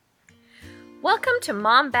Welcome to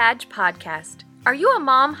Mom Badge Podcast. Are you a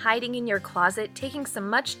mom hiding in your closet, taking some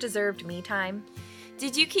much-deserved me time?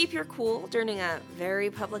 Did you keep your cool during a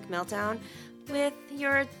very public meltdown with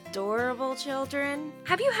your adorable children?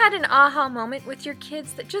 Have you had an aha moment with your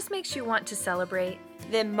kids that just makes you want to celebrate?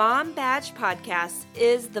 Then Mom Badge Podcast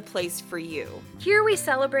is the place for you. Here we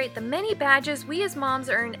celebrate the many badges we as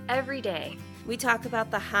moms earn every day. We talk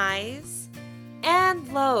about the highs and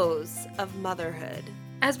lows of motherhood,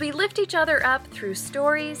 as we lift each other up through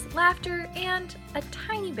stories, laughter, and a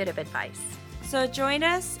tiny bit of advice. So join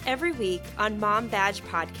us every week on Mom Badge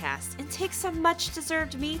Podcast and take some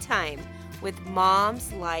much-deserved me time with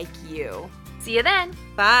moms like you. See you then.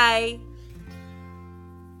 Bye.